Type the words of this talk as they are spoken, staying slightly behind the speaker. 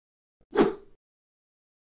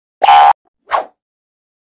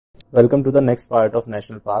Welcome to the next part of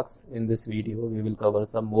national parks. In this video, we will cover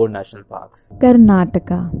some more national parks.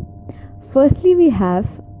 Karnataka. Firstly, we have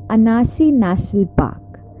Anashi National Park.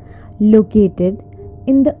 Located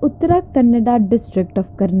in the Uttarakhand district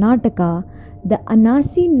of Karnataka, the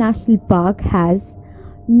Anashi National Park has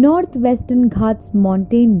Northwestern Ghats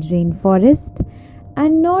montane rainforest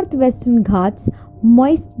and Northwestern Ghats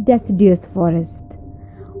moist deciduous forest.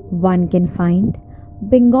 One can find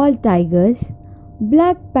Bengal tigers,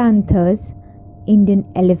 black panthers, Indian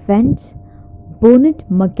elephants, bonnet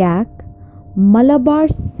macaque, Malabar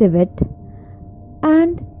civet,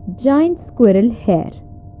 and giant squirrel hare.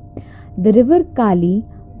 The river Kali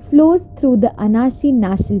flows through the Anashi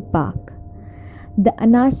National Park. The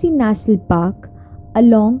Anashi National Park,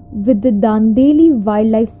 along with the Dandeli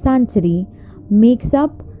Wildlife Sanctuary, makes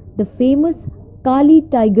up the famous Kali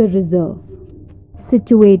Tiger Reserve.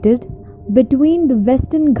 Situated between the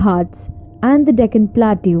Western Ghats and the Deccan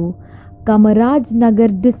Plateau, Kamaraj Nagar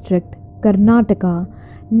district, Karnataka.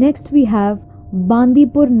 Next we have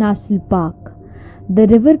Bandipur National Park. The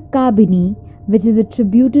river Kabini, which is a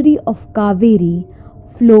tributary of Kaveri,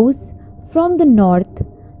 flows from the north,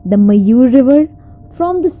 the Mayur River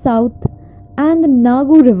from the south, and the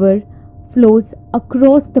Nagu River flows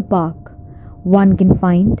across the park. One can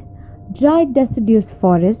find dry deciduous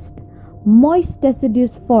forest, moist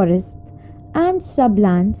deciduous forest, and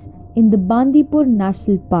shrublands in the Bandipur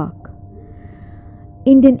National Park.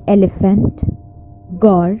 Indian elephant,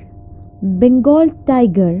 gaur, Bengal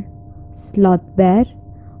tiger, sloth bear,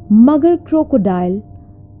 mugger crocodile,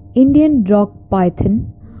 Indian rock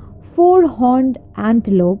python, four-horned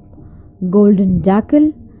antelope, golden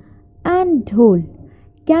jackal, and dhole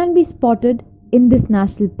can be spotted in this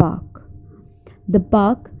national park. The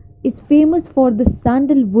park is famous for the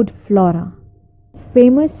sandalwood flora,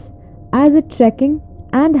 famous as a trekking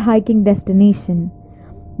and hiking destination.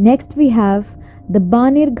 Next we have the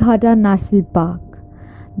Bannerghatta National Park.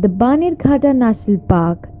 The Bannerghatta National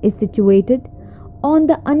Park is situated on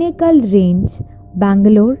the Anekal Range,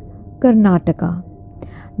 Bangalore, Karnataka.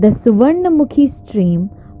 The Suvarnamukhi stream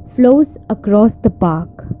flows across the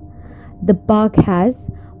park. The park has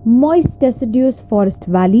moist deciduous forest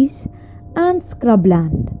valleys and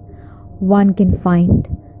scrubland. One can find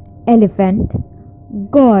elephant,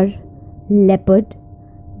 gaur, leopard,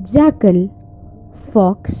 jackal,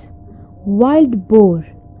 fox, wild boar,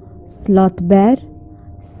 sloth bear,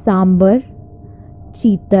 sambar,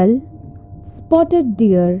 cheetal, spotted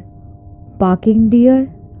deer, barking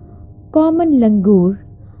deer, common langur,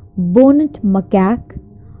 bonnet macaque,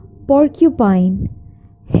 porcupine,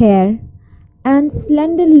 hare, and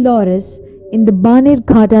slender loris in the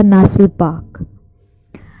Bannerghatta National Park.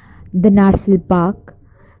 The national park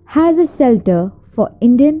has a shelter for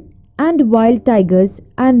Indian and wild tigers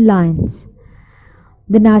and lions.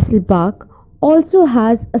 The national park also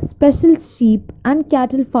has a special sheep and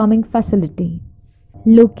cattle farming facility.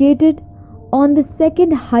 Located on the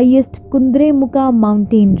second highest Kundremukha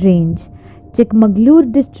mountain range,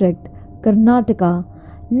 Chikmagalur district, Karnataka.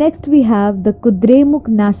 Next we have the Kudremukh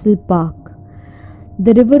National Park.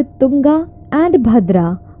 The river Tunga and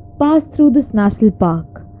Bhadra pass through this national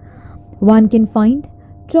park. One can find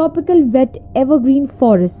tropical wet evergreen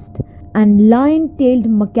forest and lion-tailed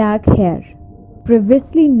macaque hare.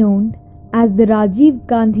 Previously known as the Rajiv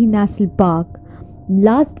Gandhi National Park,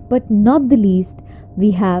 last but not the least,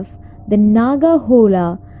 we have the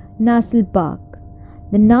Nagahola National Park.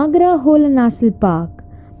 The Nagahola National Park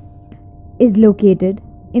is located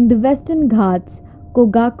in the Western Ghats,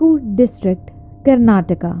 Kogaku district,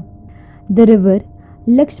 Karnataka. The river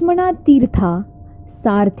Lakshmana Tirtha,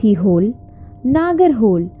 Sarthi Hole, Nagar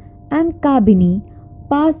Hole, and Kabini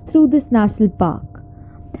pass through this national park.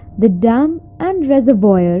 The dam and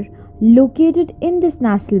reservoir located in this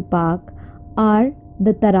national park are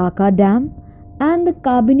the Taraka Dam and the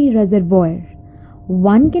Kabini Reservoir.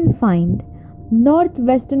 One can find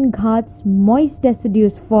Northwestern Ghats moist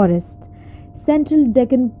deciduous forest, Central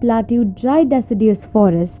Deccan Plateau dry deciduous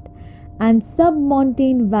forest, and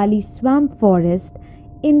sub-montane valley swamp forest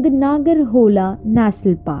in the Nagarhola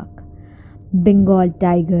National Park. Bengal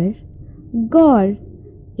tiger, gaur,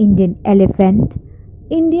 Indian elephant,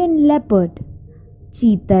 Indian leopard,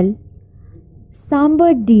 cheetal,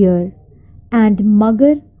 sambar deer, and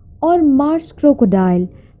mugger or marsh crocodile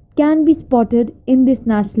can be spotted in this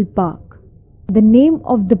national park. The name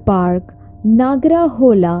of the park,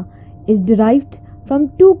 Nagarahola, is derived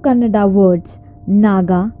from two Kannada words,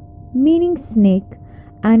 Naga meaning snake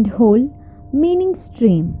and hole meaning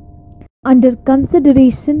stream. Under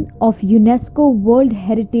consideration of UNESCO World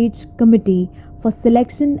Heritage Committee for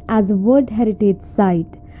selection as a World Heritage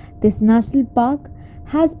Site, this national park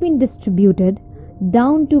has been distributed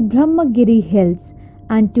down to Brahmagiri Hills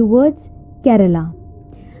and towards Kerala.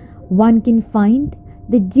 One can find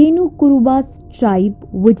the Jenu Kurubas tribe,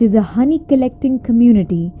 which is a honey collecting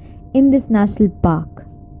community in this national park.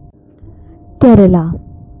 Kerala.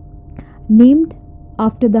 Named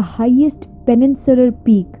after the highest peninsular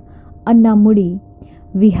peak, Annamudi,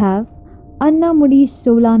 we have Annamudi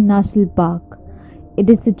Shola National Park. It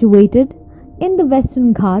is situated in the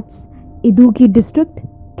Western Ghats, Idukki district,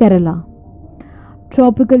 Kerala.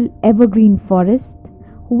 Tropical evergreen forest,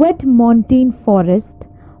 wet montane forest,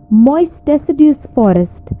 moist deciduous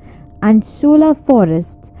forest and Shola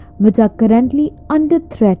forests, which are currently under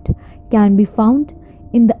threat, can be found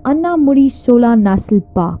in the Annamudi Shola National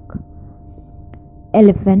Park.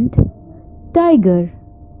 Elephant, tiger,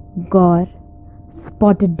 gaur,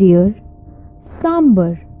 spotted deer,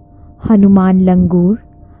 sambar, Hanuman langur,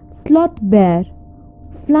 sloth bear,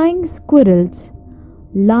 flying squirrels,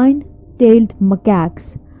 lion-tailed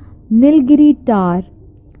macaques, Nilgiri tar,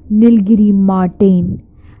 Nilgiri marten,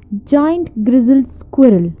 giant grizzled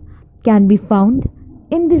squirrel can be found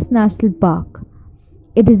in this national park.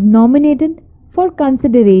 It is nominated for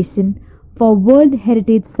consideration for World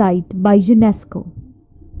Heritage Site by UNESCO.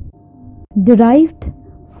 Derived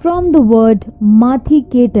from the word Mathi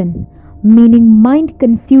Ketan, meaning mind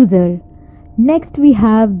confuser, next we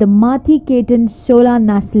have the Mathi Ketan Shola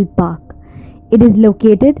National Park. It is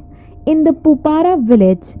located in the Pupara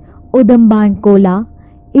village, Udambankola,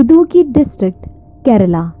 Idukki district,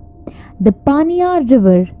 Kerala. The Paniya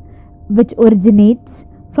river, which originates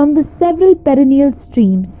from the several perennial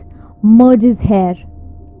streams, merges here.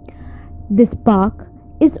 This park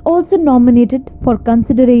is also nominated for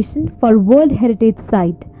consideration for World Heritage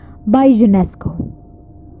Site by UNESCO.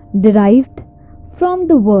 Derived from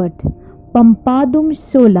the word Pampadum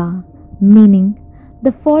Shola, meaning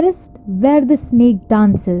the forest where the snake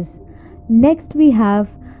dances. Next we have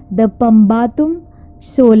the Pambatum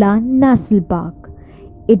Shola National Park.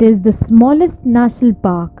 It is the smallest national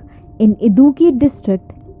park in Idukki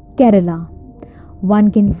district, Kerala.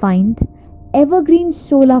 One can find evergreen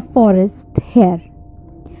Shola forest here.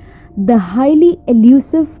 The highly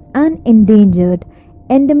elusive and endangered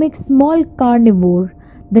endemic small carnivore,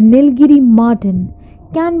 the Nilgiri marten,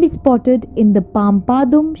 can be spotted in the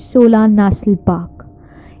Pampadum Shola National Park.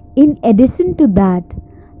 In addition to that,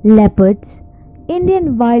 leopards,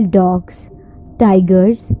 Indian wild dogs,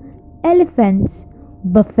 tigers, elephants,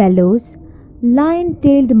 buffaloes,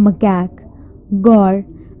 lion-tailed macaque, gaur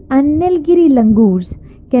and Nilgiri langurs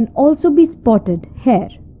can also be spotted here.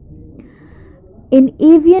 In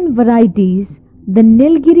avian varieties, the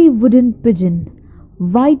Nilgiri wooden pigeon,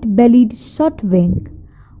 white-bellied shortwing,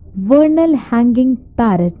 vernal hanging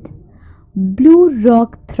parrot, blue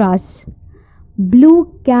rock thrush,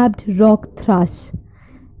 blue-capped rock thrush,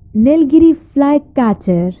 Nilgiri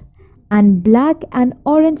flycatcher and black and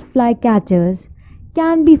orange flycatchers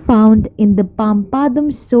can be found in the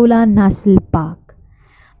Pampadum Shola National Park.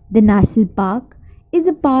 The national park is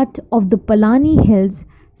a part of the Palani Hills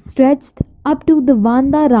stretched up to the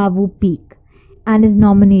Vandaravu Peak and is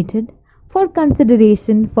nominated for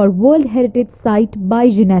consideration for World Heritage Site by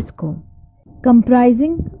UNESCO.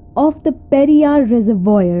 Comprising of the Periyar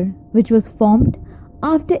Reservoir, which was formed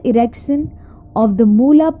after erection of the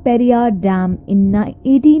Mula Periyar Dam in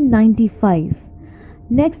 1895.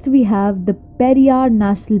 Next we have the Periyar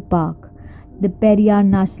National Park. The Periyar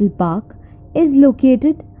National Park is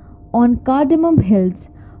located on Cardamom Hills,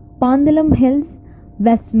 Pandalam Hills,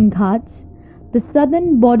 Western Ghats, the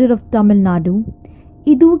southern border of Tamil Nadu,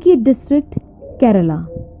 Idukki district, Kerala.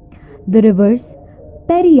 The rivers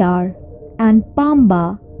Periyar and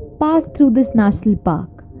Pamba pass through this national park.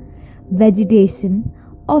 Vegetation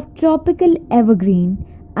of tropical evergreen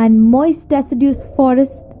and moist deciduous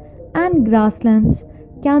forests and grasslands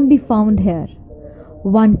can be found here.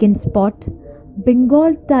 One can spot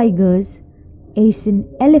Bengal tigers, Asian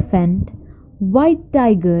elephant, white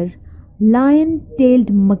tiger, lion-tailed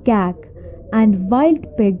macaque and wild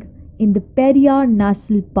pig in the Periyar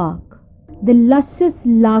National Park. The luscious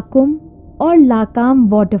Lakum or Lakam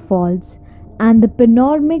waterfalls and the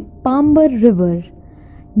panoramic Pambar River.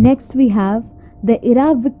 Next we have the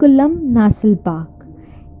Iravikullam National Park.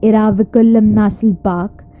 Iravikullam National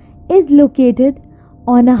Park is located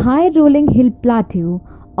on a high rolling hill plateau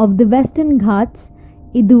of the Western Ghats,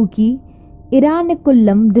 Idukki,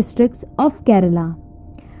 Iranakullam districts of Kerala.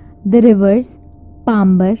 The rivers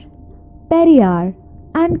Pambar, Periyar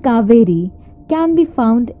and Kaveri can be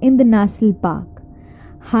found in the national park.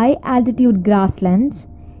 High altitude grasslands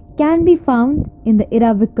can be found in the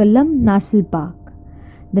Iravikullam National Park.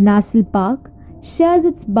 The national park shares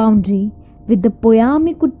its boundary with the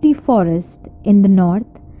Poyamikutty forest in the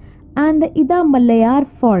north and the Idamalayar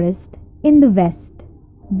forest in the west,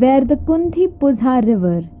 where the Kunthi Puzha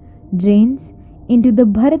river drains into the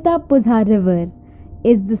Bharata Puzha river,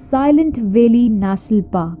 is the Silent Valley National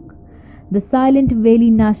Park. The Silent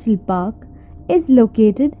Valley National Park is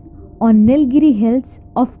located on Nilgiri Hills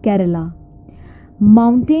of Kerala.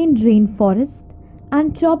 Mountain rainforest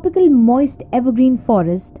and tropical moist evergreen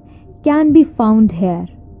forest can be found here.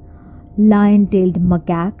 Lion-tailed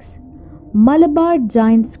macaques, Malabar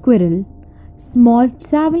giant squirrel, small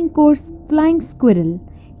Travancore flying squirrel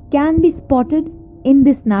can be spotted in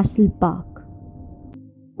this national park.